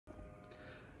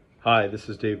Hi, this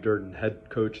is Dave Durden, head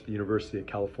coach at the University of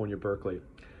California, Berkeley.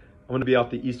 I'm going to be out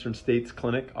the Eastern States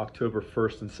Clinic October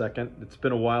 1st and 2nd. It's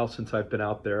been a while since I've been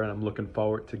out there, and I'm looking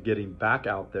forward to getting back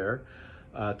out there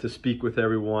to speak with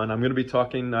everyone. I'm going to be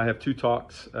talking, I have two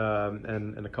talks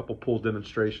and a couple pool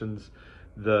demonstrations.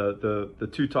 The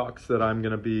two talks that I'm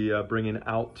going to be bringing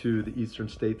out to the Eastern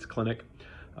States Clinic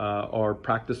are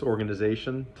practice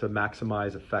organization to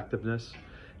maximize effectiveness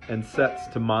and sets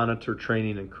to monitor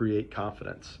training and create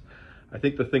confidence. I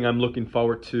think the thing I'm looking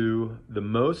forward to the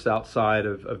most outside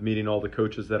of meeting all the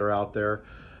coaches that are out there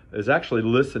is actually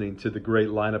listening to the great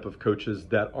lineup of coaches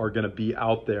that are going to be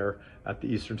out there at the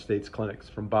Eastern States Clinics,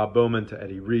 from Bob Bowman to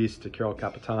Eddie Reese to Carol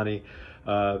Capitani.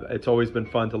 It's always been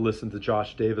fun to listen to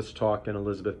Josh Davis talk and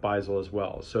Elizabeth Beisel as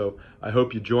well. So I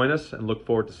hope you join us and look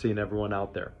forward to seeing everyone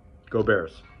out there. Go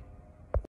Bears.